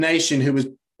Assyrian nation who was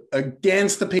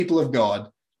against the people of God,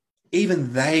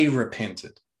 even they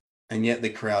repented, and yet the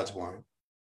crowds won't.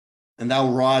 And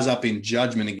they'll rise up in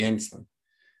judgment against them.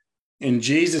 And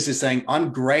Jesus is saying,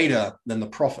 I'm greater than the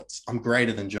prophets. I'm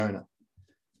greater than Jonah.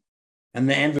 And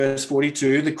then verse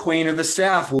 42, the queen of the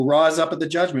south will rise up at the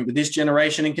judgment with this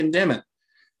generation and condemn it.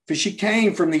 For she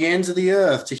came from the ends of the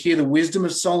earth to hear the wisdom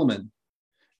of Solomon.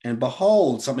 And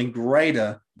behold, something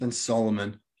greater than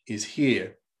Solomon is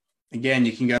here. Again,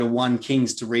 you can go to 1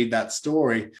 Kings to read that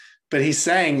story. But he's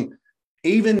saying,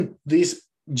 even this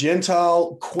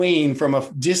Gentile queen from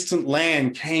a distant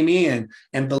land came in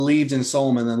and believed in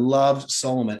Solomon and loved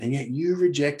Solomon. And yet you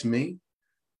reject me?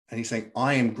 And he's saying,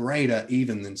 I am greater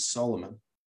even than Solomon.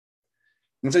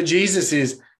 And so Jesus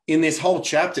is, in this whole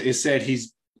chapter, is said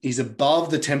he's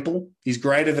above the temple. He's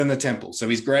greater than the temple. So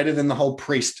he's greater than the whole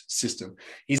priest system.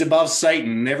 He's above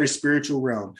Satan in every spiritual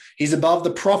realm. He's above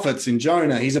the prophets in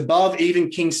Jonah. He's above even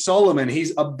King Solomon.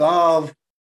 He's above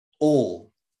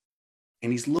all.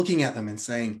 And he's looking at them and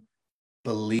saying,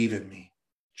 believe in me,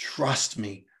 trust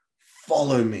me,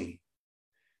 follow me.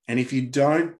 And if you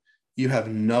don't, you have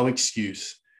no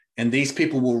excuse. And these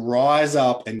people will rise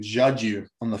up and judge you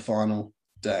on the final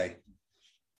day.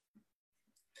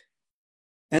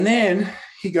 And then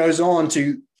he goes on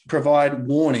to provide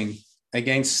warning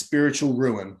against spiritual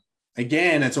ruin.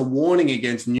 Again, it's a warning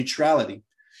against neutrality.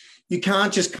 You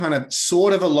can't just kind of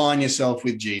sort of align yourself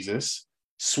with Jesus,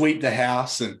 sweep the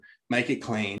house and make it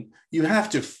clean. You have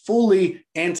to fully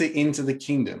enter into the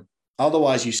kingdom.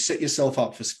 Otherwise, you set yourself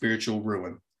up for spiritual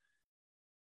ruin.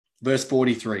 Verse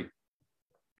 43.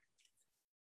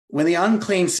 When the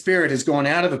unclean spirit has gone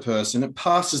out of a person, it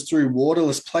passes through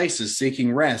waterless places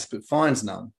seeking rest, but finds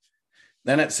none.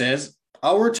 Then it says,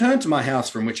 I will return to my house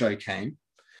from which I came.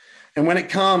 And when it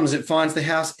comes, it finds the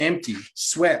house empty,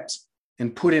 swept,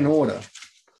 and put in order.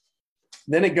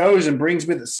 Then it goes and brings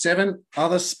with it 7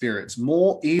 other spirits,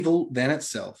 more evil than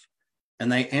itself, and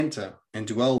they enter and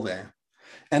dwell there.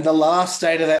 And the last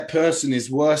state of that person is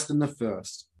worse than the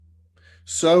first.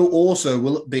 So also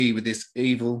will it be with this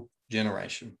evil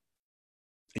generation.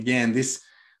 Again, this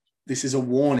is a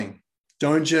warning.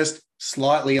 Don't just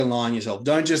slightly align yourself.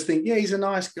 Don't just think, yeah, he's a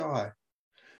nice guy.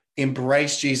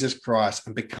 Embrace Jesus Christ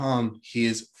and become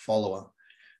his follower.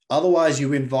 Otherwise,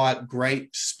 you invite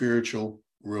great spiritual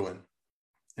ruin.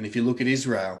 And if you look at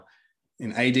Israel,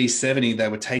 in AD 70, they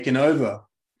were taken over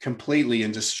completely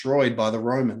and destroyed by the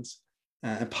Romans,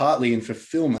 and partly in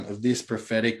fulfillment of this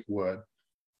prophetic word.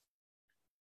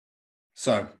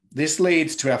 So this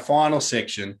leads to our final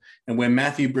section, and where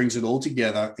Matthew brings it all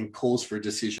together and calls for a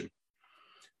decision.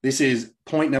 This is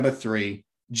point number 3,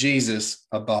 Jesus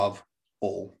above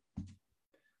all.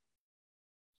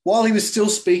 While he was still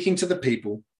speaking to the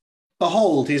people,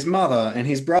 behold, his mother and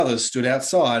his brothers stood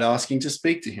outside asking to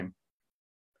speak to him.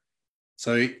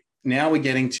 So now we're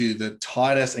getting to the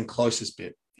tightest and closest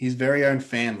bit, his very own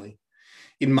family.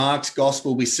 In Mark's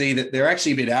gospel, we see that they're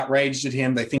actually a bit outraged at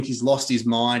him. They think he's lost his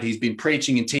mind. He's been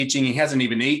preaching and teaching. He hasn't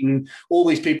even eaten. All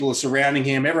these people are surrounding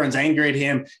him. Everyone's angry at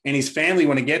him. And his family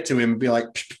want to get to him and be like,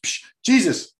 psh, psh,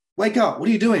 Jesus, wake up. What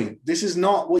are you doing? This is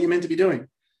not what you're meant to be doing.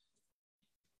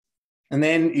 And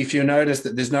then if you notice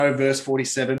that there's no verse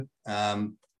 47,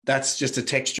 that's just a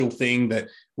textual thing that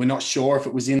we're not sure if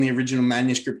it was in the original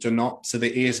manuscript or not. So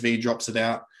the ESV drops it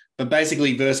out. But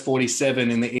basically verse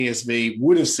 47 in the ESV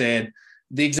would have said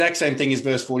the exact same thing as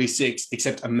verse 46,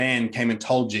 except a man came and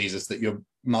told Jesus that your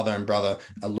mother and brother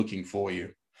are looking for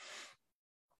you.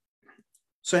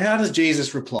 So how does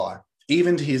Jesus reply?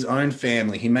 Even to his own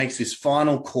family, he makes this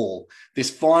final call, this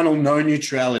final no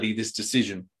neutrality, this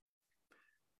decision.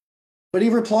 But he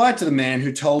replied to the man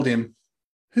who told him,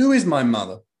 "Who is my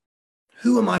mother?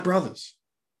 Who are my brothers?"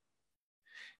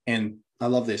 And I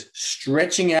love this.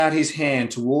 Stretching out his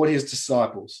hand toward his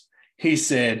disciples, he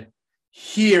said,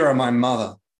 "Here are my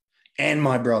mother and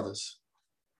my brothers.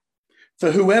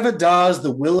 For whoever does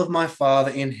the will of my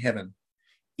Father in heaven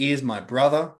is my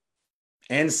brother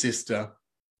and sister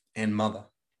and mother."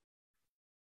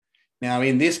 Now,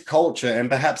 in this culture, and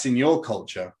perhaps in your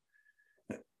culture,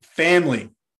 family,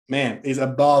 man, is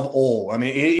above all. I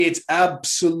mean, it's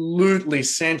absolutely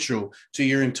central to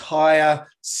your entire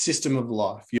system of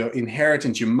life, your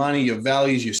inheritance, your money, your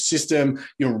values, your system,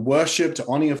 your worship, to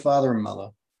honor your father and mother.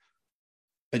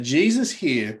 But Jesus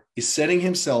here is setting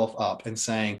himself up and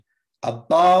saying,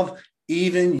 above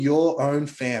even your own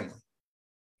family,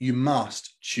 you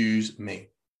must choose me.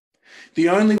 The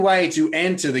only way to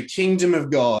enter the kingdom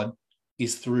of God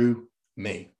is through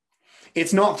me.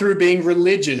 It's not through being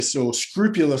religious or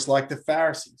scrupulous like the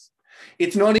Pharisees.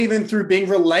 It's not even through being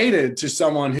related to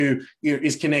someone who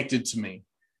is connected to me.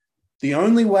 The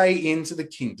only way into the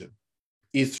kingdom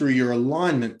is through your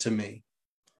alignment to me,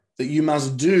 that you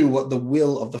must do what the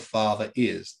will of the Father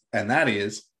is, and that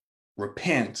is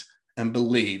repent and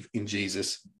believe in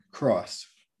Jesus Christ.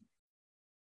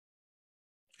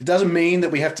 It doesn't mean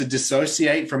that we have to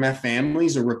dissociate from our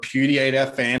families or repudiate our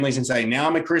families and say, now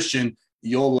I'm a Christian,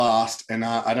 you're last, and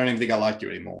I don't even think I like you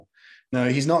anymore. No,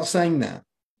 he's not saying that.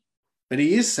 But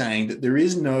he is saying that there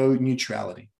is no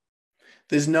neutrality.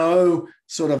 There's no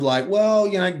sort of like, well,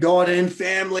 God and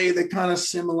family, they're kind of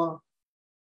similar.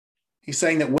 He's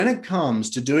saying that when it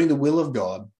comes to doing the will of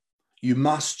God, you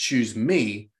must choose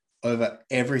me over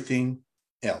everything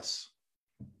else.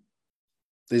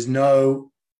 There's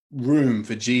no room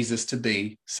for Jesus to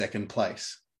be second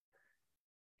place.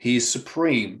 He is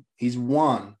supreme. He's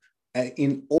one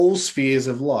in all spheres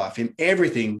of life, in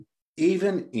everything,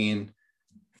 even in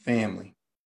family.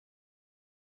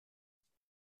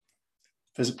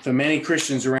 For many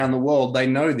Christians around the world, they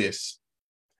know this.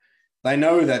 They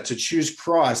know that to choose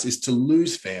Christ is to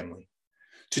lose family.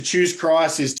 To choose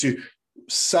Christ is to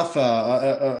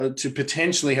suffer, to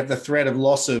potentially have the threat of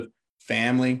loss of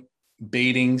family,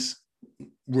 beatings,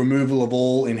 removal of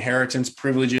all inheritance,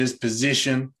 privileges,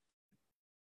 position.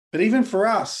 But even for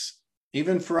us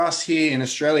here in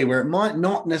Australia, where it might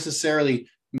not necessarily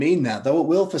mean that, though it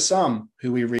will for some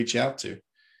who we reach out to,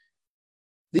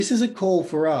 this is a call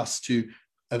for us to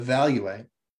evaluate,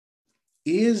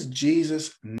 is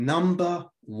Jesus number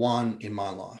one in my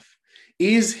life?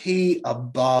 Is he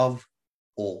above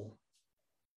all?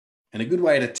 And a good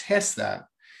way to test that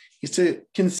is to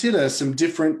consider some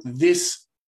different this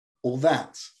or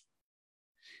that.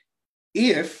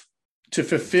 If, to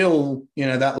fulfill,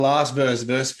 that last verse,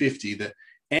 verse 50, that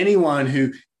anyone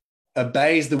who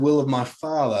obeys the will of my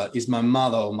Father is my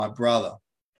mother or my brother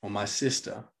or my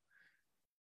sister,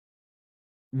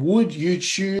 would you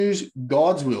choose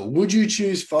God's will? Would you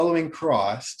choose following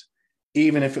Christ,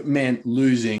 even if it meant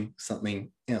losing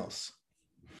something else?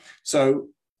 So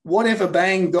what if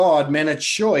obeying God meant a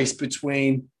choice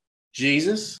between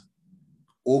Jesus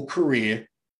or career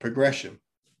progression?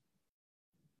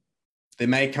 There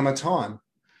may come a time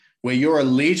where your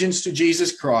allegiance to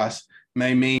Jesus Christ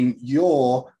may mean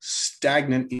you're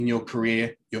stagnant in your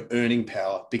career, your earning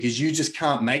power, because you just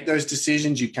can't make those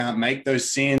decisions, you can't make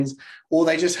those sins, or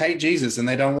they just hate Jesus and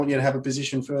they don't want you to have a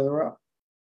position further up.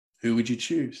 Who would you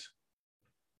choose?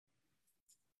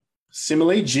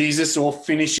 Similarly, Jesus or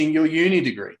finishing your uni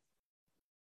degree.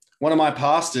 One of my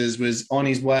pastors was on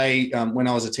his way when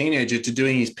I was a teenager to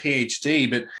doing his PhD,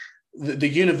 but the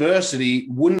university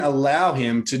wouldn't allow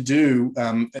him to do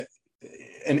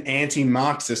an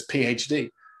anti-Marxist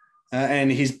PhD.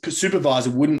 And his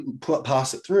supervisor wouldn't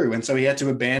pass it through. And so he had to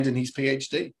abandon his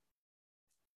PhD.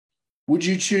 Would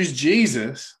you choose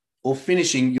Jesus or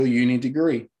finishing your uni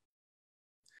degree?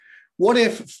 What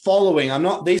if following,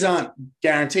 these aren't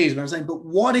guarantees, but I'm saying, but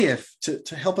what if,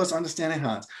 to help us understand our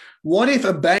hearts, what if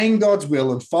obeying God's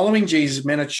will and following Jesus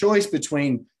meant a choice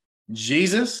between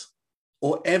Jesus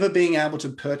or ever being able to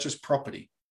purchase property?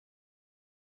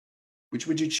 Which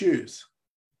would you choose?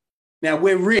 Now,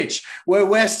 we're rich, we're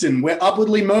Western, we're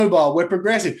upwardly mobile, we're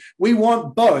progressive. We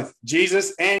want both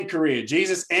Jesus and career,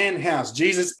 Jesus and house,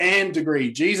 Jesus and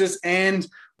degree, Jesus and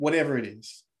whatever it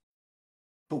is.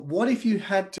 But what if you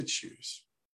had to choose?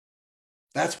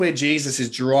 That's where Jesus is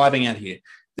driving at here.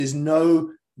 There's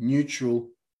no neutral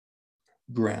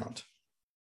ground.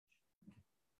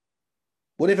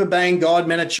 What if obeying God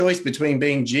meant a choice between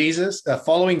being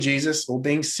following Jesus, or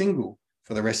being single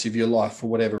for the rest of your life for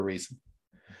whatever reason?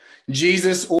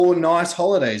 Jesus or nice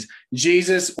holidays,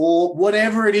 Jesus or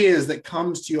whatever it is that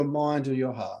comes to your mind or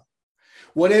your heart.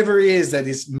 Whatever it is that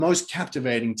is most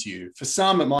captivating to you. For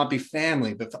some, it might be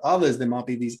family, but for others, there might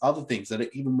be these other things that are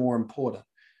even more important.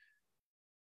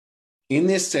 In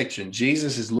this section,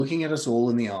 Jesus is looking at us all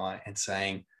in the eye and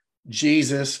saying,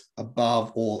 Jesus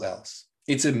above all else.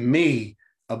 It's a me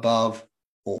above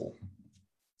all.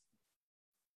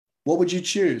 What would you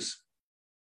choose?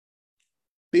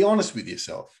 Be honest with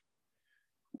yourself.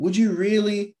 Would you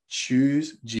really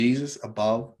choose Jesus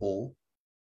above all?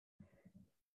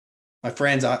 My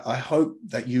friends, I hope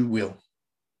that you will.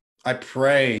 I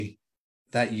pray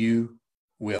that you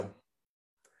will.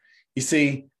 You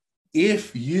see,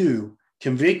 if you,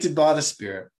 convicted by the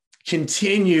Spirit,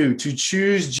 continue to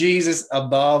choose Jesus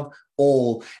above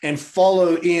all and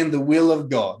follow in the will of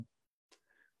God,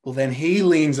 well, then he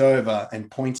leans over and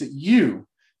points at you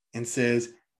and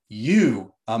says,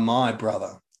 you are my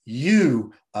brother.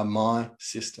 You are my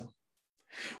sister.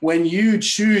 When you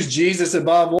choose Jesus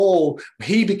above all,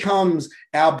 he becomes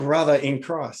our brother in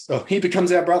Christ. Oh, he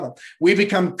becomes our brother. We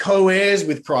become co-heirs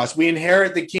with Christ. We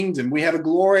inherit the kingdom. We have a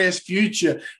glorious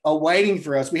future awaiting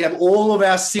for us. We have all of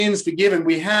our sins forgiven.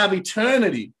 We have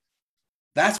eternity.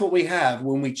 That's what we have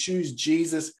when we choose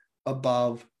Jesus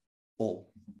above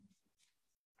all.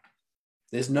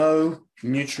 There's no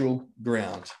neutral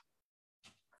ground.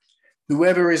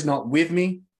 Whoever is not with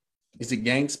me is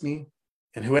against me,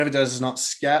 and whoever does not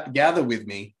gather with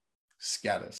me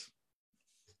scatters.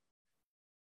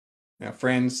 Now,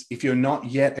 friends, if you're not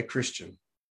yet a Christian,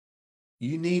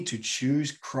 you need to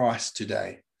choose Christ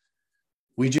today.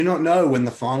 We do not know when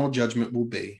the final judgment will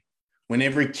be, when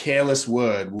every careless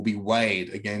word will be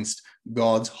weighed against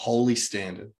God's holy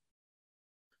standard.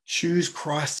 Choose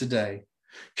Christ today.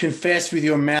 Confess with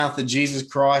your mouth that Jesus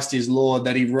Christ is Lord,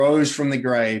 that he rose from the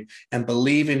grave, and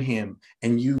believe in him,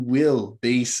 and you will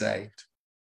be saved.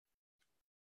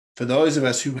 For those of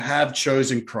us who have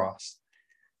chosen Christ,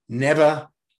 never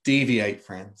deviate,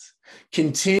 friends.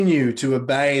 Continue to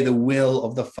obey the will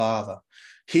of the Father.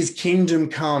 His kingdom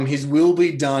come, his will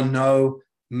be done no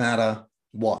matter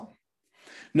what.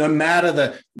 No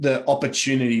matter the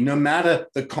opportunity, no matter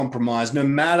the compromise, no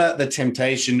matter the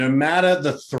temptation, no matter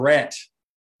the threat,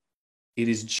 it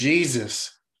is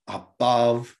Jesus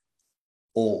above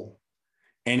all.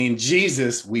 And in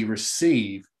Jesus, we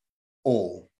receive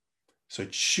all. So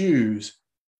choose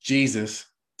Jesus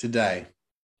today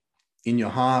in your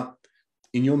heart,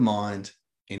 in your mind,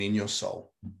 and in your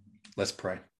soul. Let's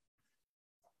pray.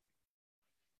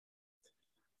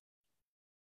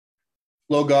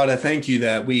 Lord God, I thank you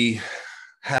that we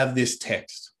have this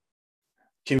text.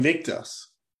 Convict us,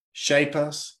 shape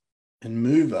us, and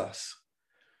move us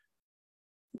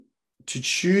to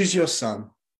choose your Son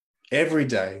every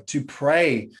day, to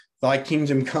pray thy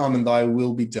kingdom come and thy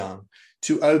will be done,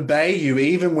 to obey you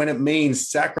even when it means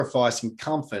sacrificing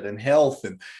comfort and health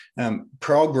and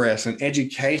progress and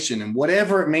education and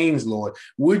whatever it means, Lord.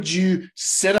 Would you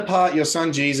set apart your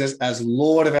Son Jesus as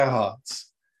Lord of our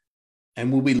hearts,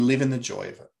 and will we live in the joy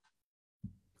of it?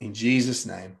 In Jesus'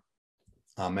 name,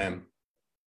 amen.